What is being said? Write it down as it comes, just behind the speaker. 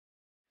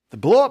The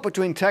blow-up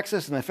between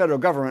Texas and the federal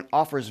government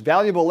offers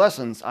valuable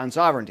lessons on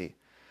sovereignty.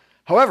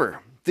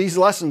 However, these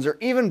lessons are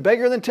even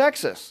bigger than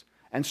Texas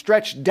and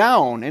stretch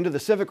down into the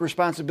civic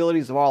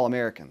responsibilities of all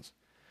Americans.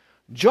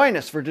 Join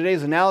us for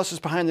today's analysis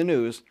behind the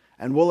news,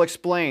 and we'll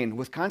explain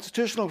with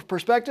constitutional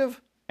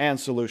perspective and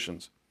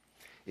solutions.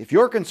 If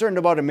you're concerned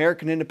about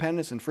American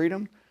independence and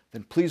freedom,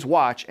 then please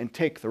watch and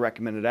take the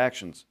recommended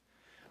actions.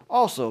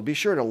 Also, be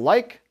sure to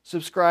like,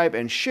 subscribe,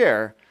 and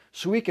share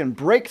so we can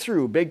break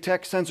through big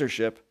tech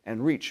censorship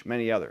and reach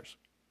many others.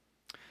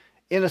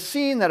 In a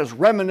scene that is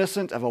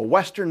reminiscent of a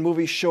Western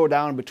movie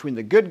showdown between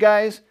the good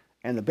guys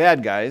and the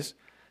bad guys,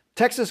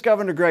 Texas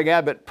Governor Greg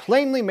Abbott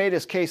plainly made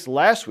his case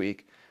last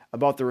week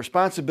about the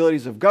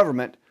responsibilities of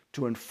government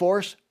to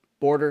enforce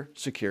border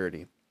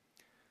security.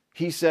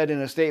 He said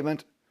in a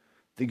statement,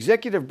 "The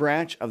executive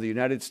branch of the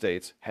United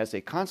States has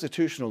a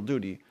constitutional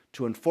duty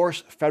to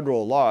enforce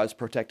federal laws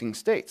protecting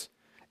states,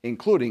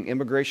 including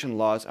immigration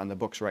laws on the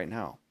books right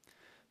now.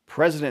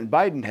 President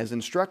Biden has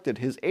instructed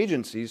his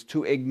agencies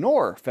to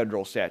ignore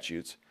federal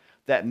statutes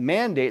that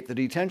mandate the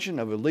detention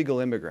of illegal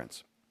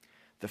immigrants.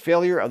 The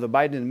failure of the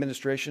Biden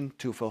administration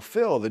to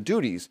fulfill the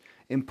duties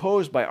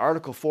imposed by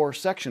Article 4,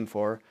 Section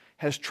 4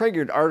 has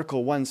triggered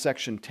Article 1,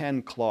 Section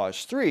 10,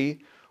 Clause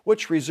 3,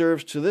 which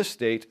reserves to this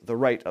state the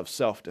right of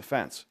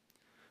self-defense.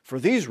 For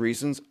these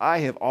reasons, I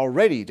have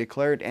already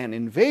declared an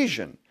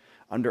invasion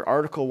under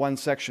Article 1,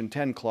 Section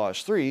 10,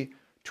 Clause 3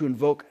 to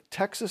invoke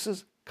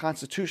Texas's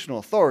constitutional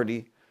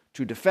authority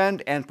to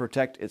defend and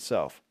protect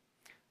itself.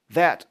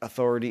 That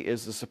authority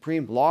is the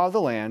supreme law of the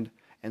land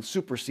and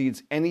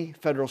supersedes any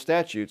federal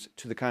statutes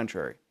to the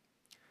contrary."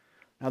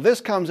 Now,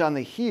 this comes on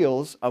the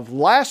heels of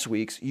last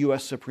week's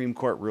U.S. Supreme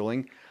Court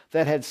ruling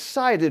that had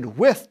sided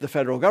with the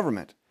federal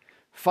government,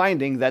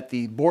 finding that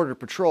the Border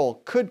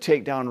Patrol could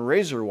take down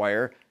razor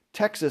wire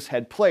Texas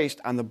had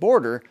placed on the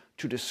border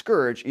to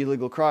discourage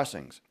illegal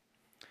crossings.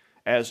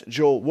 As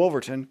Joel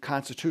Wolverton,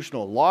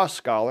 constitutional law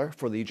scholar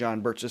for the John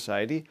Birch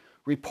Society,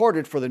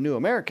 reported for The New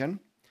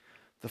American,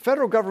 the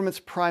federal government's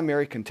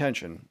primary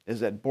contention is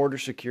that border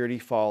security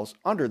falls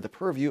under the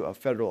purview of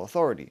federal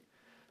authority,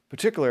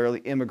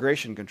 particularly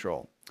immigration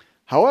control.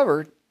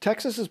 However,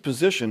 Texas's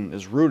position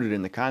is rooted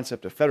in the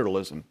concept of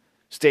federalism,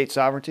 state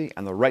sovereignty,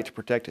 and the right to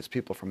protect its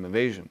people from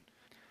invasion.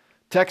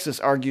 Texas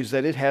argues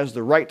that it has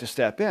the right to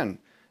step in,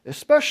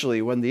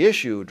 especially when the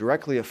issue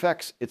directly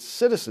affects its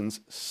citizens'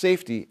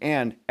 safety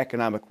and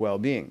economic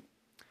well-being.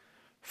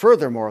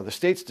 Furthermore, the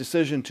state's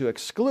decision to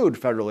exclude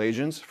federal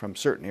agents from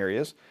certain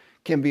areas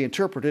can be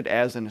interpreted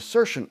as an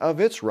assertion of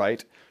its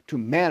right to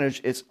manage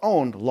its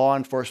own law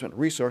enforcement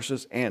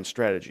resources and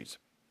strategies.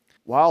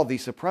 While the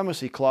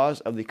Supremacy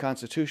Clause of the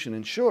Constitution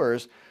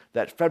ensures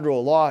that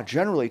federal law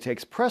generally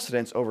takes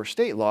precedence over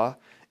state law,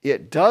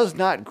 it does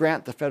not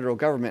grant the federal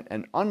government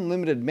an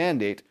unlimited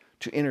mandate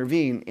to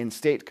intervene in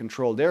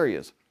state-controlled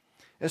areas,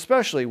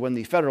 especially when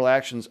the federal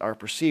actions are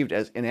perceived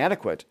as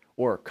inadequate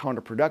or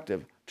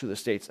counterproductive to the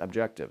state's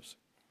objectives.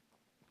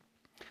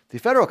 The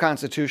federal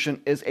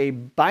Constitution is a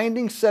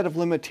binding set of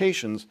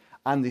limitations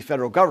on the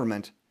federal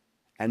government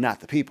and not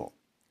the people.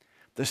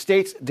 The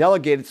states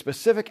delegated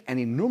specific and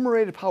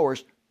enumerated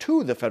powers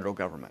to the federal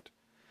government.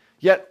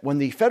 Yet, when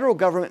the federal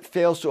government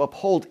fails to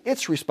uphold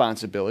its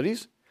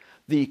responsibilities,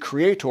 the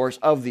creators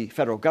of the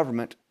federal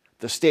government,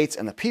 the states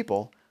and the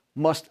people,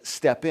 must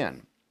step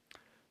in.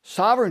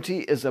 Sovereignty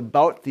is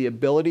about the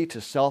ability to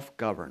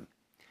self-govern.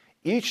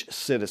 Each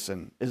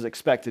citizen is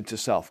expected to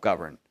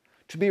self-govern,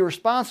 to be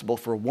responsible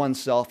for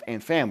oneself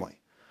and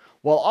family,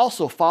 while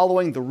also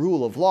following the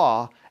rule of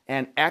law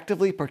and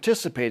actively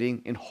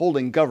participating in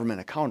holding government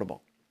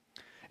accountable.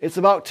 It's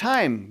about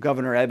time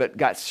Governor Abbott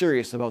got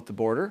serious about the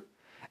border,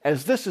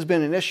 as this has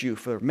been an issue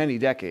for many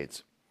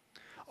decades.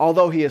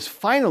 Although he has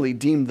finally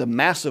deemed the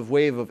massive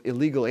wave of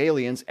illegal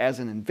aliens as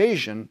an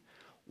invasion,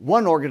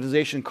 one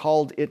organization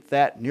called it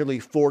that nearly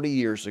 40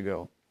 years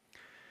ago.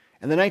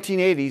 In the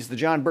 1980s, the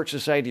John Birch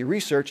Society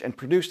researched and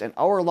produced an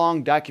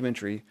hour-long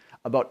documentary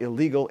about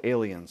illegal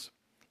aliens.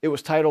 It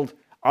was titled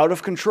 "Out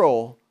of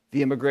Control: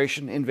 The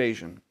Immigration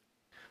Invasion."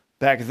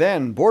 Back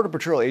then, Border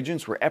Patrol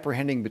agents were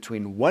apprehending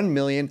between 1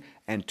 million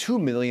and 2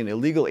 million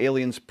illegal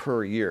aliens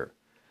per year.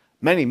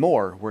 Many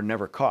more were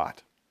never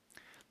caught.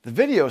 The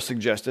video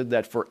suggested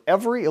that for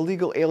every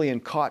illegal alien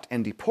caught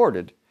and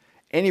deported,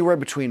 anywhere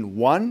between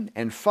 1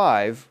 and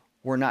 5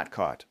 were not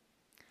caught,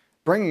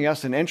 bringing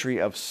us an entry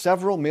of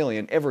several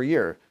million every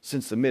year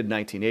since the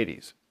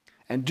mid-1980s.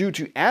 And due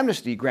to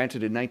amnesty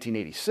granted in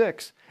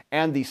 1986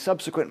 and the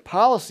subsequent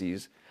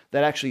policies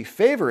that actually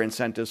favor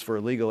incentives for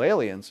illegal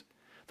aliens,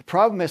 the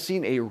problem has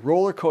seen a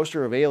roller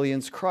coaster of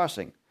aliens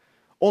crossing,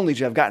 only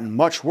to have gotten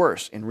much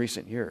worse in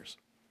recent years.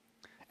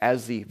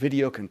 As the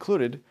video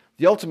concluded,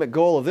 the ultimate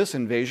goal of this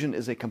invasion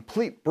is a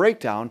complete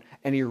breakdown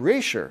and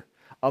erasure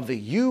of the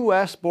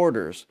U.S.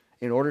 borders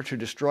in order to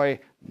destroy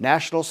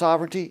national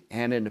sovereignty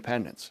and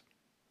independence.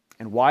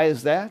 And why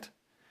is that?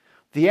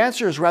 The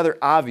answer is rather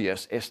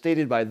obvious, as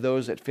stated by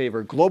those that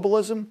favor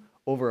globalism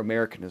over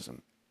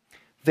Americanism.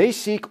 They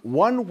seek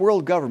one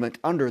world government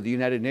under the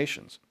United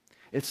Nations.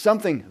 It's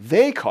something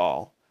they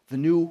call the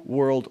New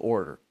World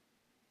Order.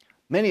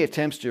 Many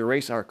attempts to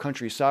erase our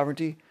country's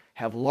sovereignty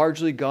have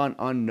largely gone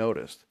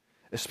unnoticed,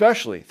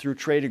 especially through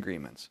trade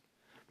agreements.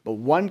 But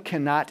one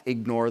cannot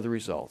ignore the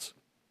results.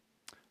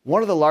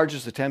 One of the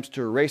largest attempts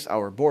to erase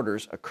our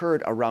borders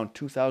occurred around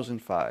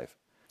 2005.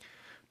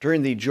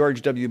 During the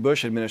George W.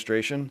 Bush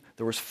administration,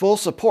 there was full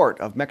support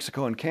of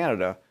Mexico and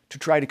Canada to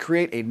try to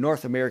create a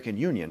North American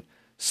Union,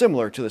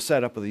 similar to the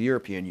setup of the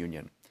European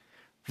Union.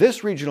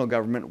 This regional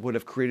government would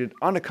have created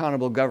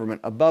unaccountable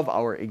government above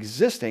our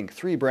existing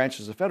three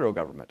branches of federal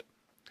government.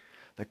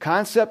 The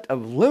concept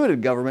of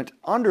limited government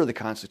under the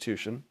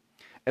Constitution,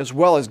 as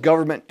well as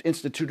government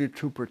instituted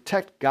to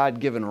protect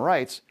God-given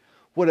rights,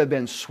 would have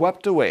been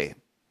swept away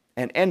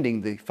and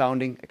ending the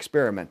founding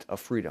experiment of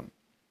freedom.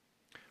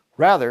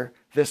 Rather,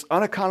 this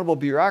unaccountable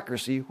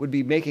bureaucracy would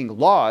be making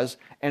laws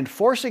and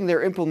forcing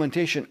their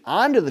implementation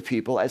onto the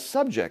people as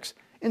subjects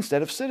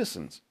instead of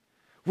citizens,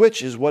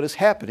 which is what is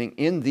happening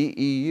in the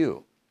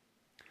EU.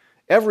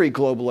 Every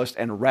globalist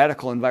and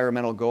radical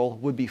environmental goal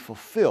would be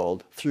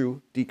fulfilled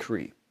through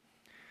decree.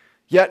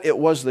 Yet it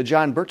was the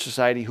John Birch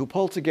Society who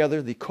pulled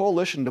together the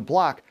coalition to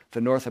block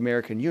the North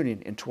American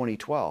Union in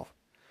 2012.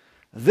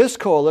 This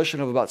coalition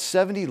of about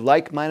 70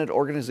 like-minded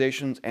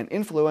organizations and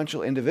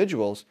influential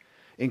individuals,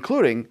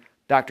 including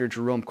Dr.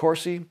 Jerome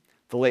Corsi,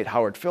 the late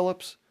Howard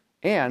Phillips,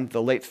 and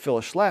the late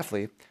Phyllis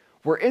Schlafly,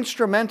 were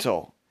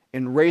instrumental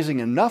in raising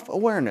enough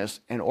awareness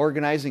and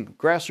organizing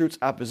grassroots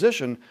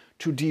opposition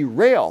to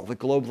derail the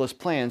globalist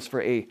plans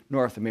for a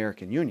North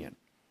American Union.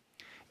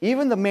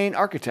 Even the main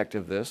architect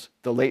of this,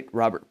 the late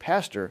Robert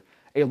Pastor,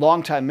 a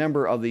longtime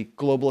member of the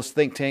globalist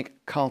think tank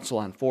Council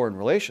on Foreign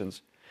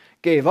Relations,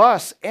 gave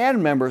us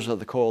and members of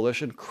the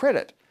coalition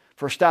credit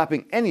for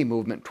stopping any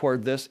movement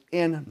toward this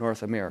in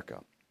North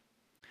America.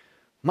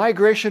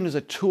 Migration is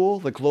a tool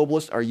the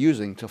globalists are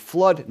using to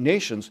flood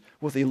nations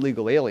with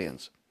illegal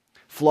aliens,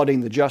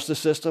 flooding the justice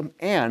system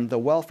and the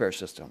welfare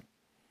system.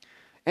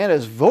 And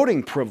as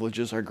voting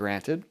privileges are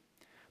granted,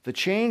 the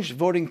changed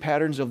voting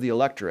patterns of the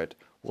electorate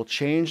will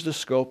change the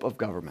scope of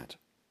government.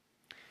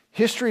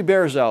 History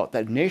bears out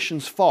that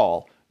nations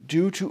fall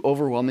due to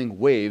overwhelming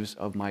waves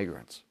of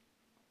migrants.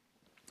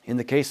 In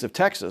the case of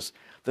Texas,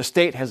 the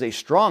state has a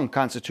strong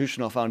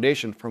constitutional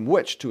foundation from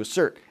which to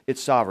assert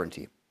its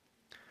sovereignty.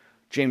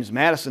 James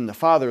Madison, the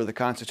father of the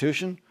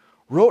Constitution,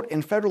 wrote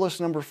in Federalist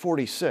No.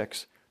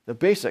 46 the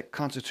basic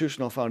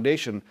constitutional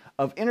foundation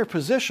of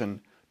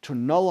interposition to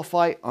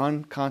nullify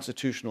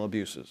unconstitutional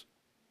abuses.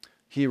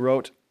 He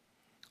wrote,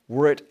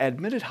 "Were it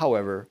admitted,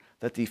 however,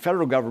 that the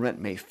federal government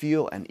may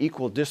feel an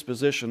equal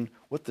disposition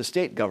with the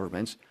state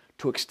governments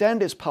to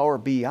extend its power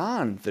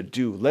beyond the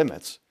due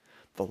limits,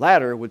 the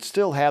latter would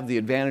still have the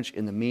advantage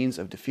in the means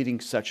of defeating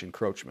such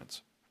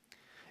encroachments.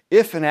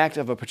 If an act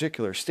of a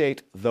particular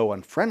state, though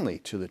unfriendly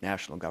to the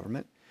national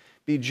government,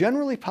 be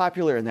generally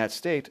popular in that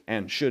state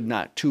and should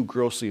not too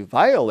grossly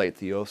violate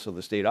the oaths of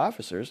the state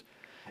officers,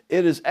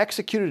 it is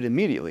executed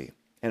immediately,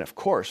 and of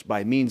course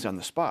by means on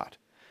the spot,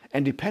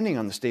 and depending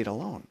on the state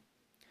alone.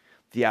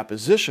 The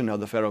opposition of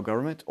the federal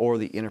government or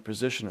the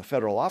interposition of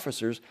federal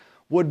officers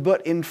would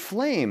but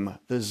inflame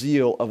the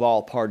zeal of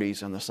all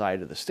parties on the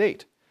side of the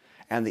state,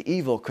 and the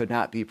evil could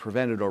not be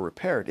prevented or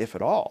repaired, if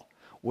at all,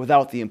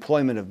 without the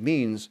employment of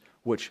means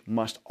which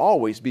must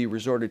always be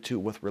resorted to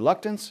with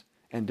reluctance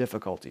and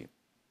difficulty.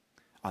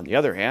 On the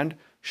other hand,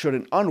 should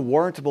an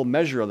unwarrantable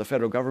measure of the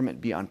federal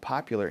government be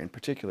unpopular in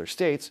particular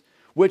states,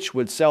 which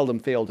would seldom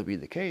fail to be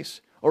the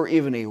case, or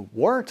even a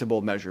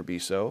warrantable measure be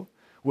so,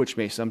 which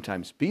may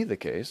sometimes be the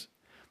case,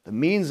 the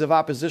means of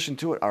opposition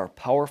to it are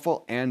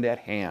powerful and at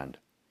hand.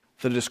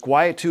 The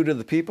disquietude of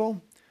the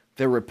people,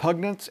 their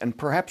repugnance and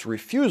perhaps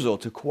refusal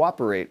to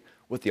cooperate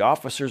with the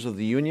officers of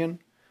the Union,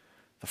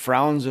 the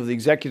frowns of the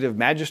executive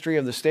magistrate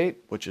of the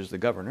state, which is the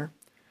governor,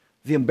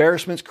 the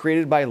embarrassments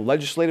created by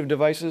legislative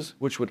devices,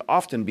 which would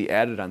often be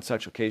added on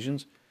such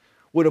occasions,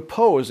 would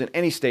oppose in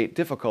any state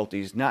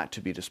difficulties not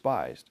to be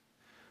despised,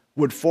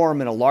 would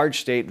form in a large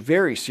state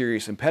very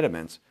serious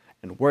impediments,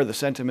 and where the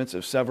sentiments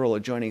of several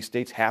adjoining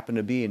states happen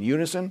to be in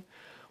unison,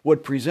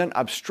 would present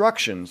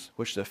obstructions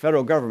which the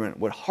federal government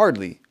would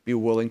hardly be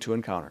willing to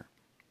encounter.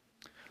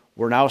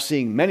 We're now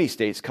seeing many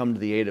states come to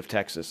the aid of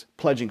Texas,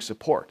 pledging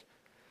support.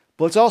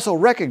 But let's also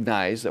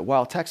recognize that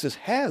while Texas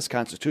has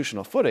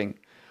constitutional footing,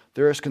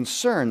 there is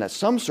concern that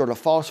some sort of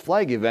false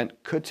flag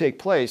event could take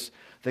place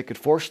that could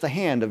force the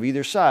hand of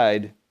either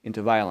side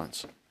into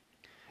violence.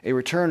 A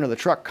return of the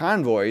truck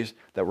convoys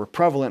that were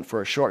prevalent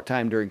for a short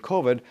time during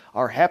COVID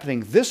are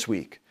happening this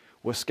week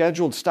with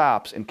scheduled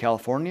stops in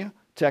California,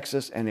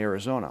 Texas, and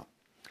Arizona.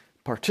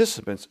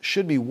 Participants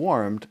should be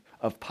warned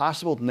of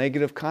possible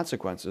negative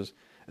consequences,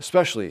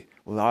 especially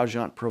with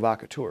agent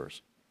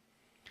provocateurs.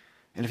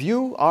 And if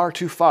you are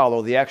to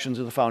follow the actions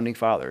of the Founding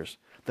Fathers,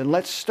 then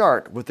let's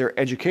start with their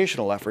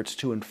educational efforts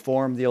to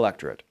inform the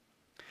electorate.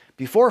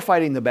 Before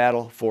fighting the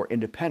battle for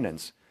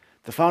independence,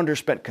 the Founders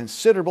spent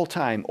considerable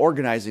time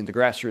organizing the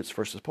grassroots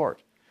for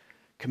support.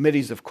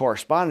 Committees of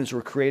correspondence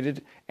were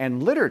created,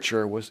 and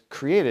literature was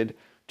created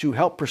to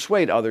help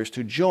persuade others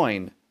to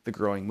join the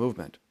growing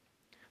movement.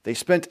 They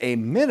spent a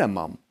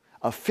minimum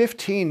of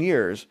 15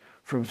 years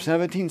from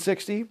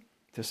 1760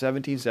 to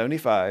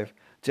 1775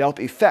 to help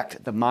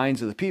effect the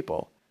minds of the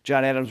people.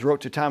 John Adams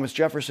wrote to Thomas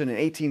Jefferson in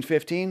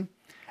 1815,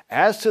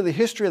 "As to the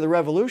history of the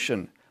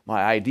Revolution,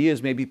 my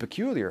ideas may be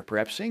peculiar,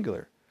 perhaps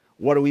singular.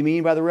 What do we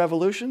mean by the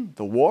Revolution?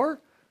 The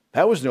war?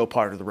 That was no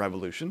part of the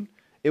Revolution.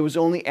 It was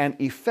only an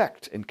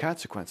effect in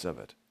consequence of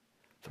it.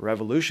 The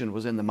Revolution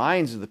was in the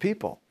minds of the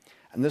people,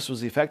 and this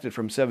was effected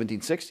from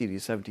 1760 to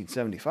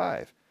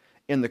 1775,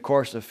 in the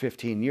course of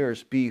 15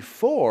 years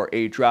before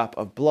a drop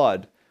of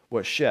blood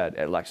was shed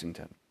at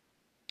Lexington."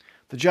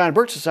 The John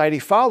Birch Society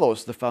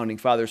follows the Founding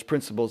Fathers'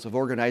 principles of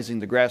organizing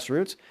the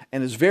grassroots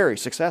and is very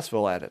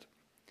successful at it.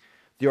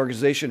 The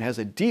organization has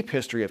a deep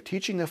history of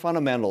teaching the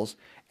fundamentals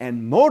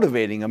and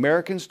motivating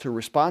Americans to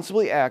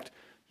responsibly act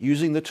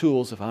using the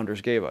tools the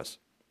founders gave us.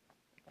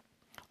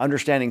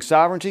 Understanding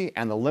sovereignty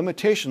and the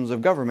limitations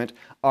of government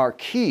are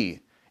key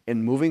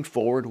in moving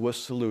forward with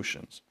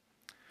solutions.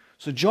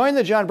 So join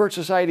the John Birch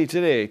Society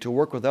today to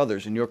work with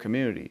others in your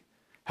community.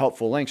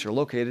 Helpful links are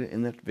located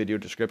in the video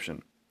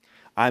description.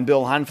 I'm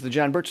Bill Hahn for the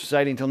John Birch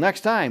Society. Until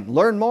next time,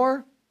 learn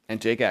more and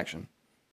take action.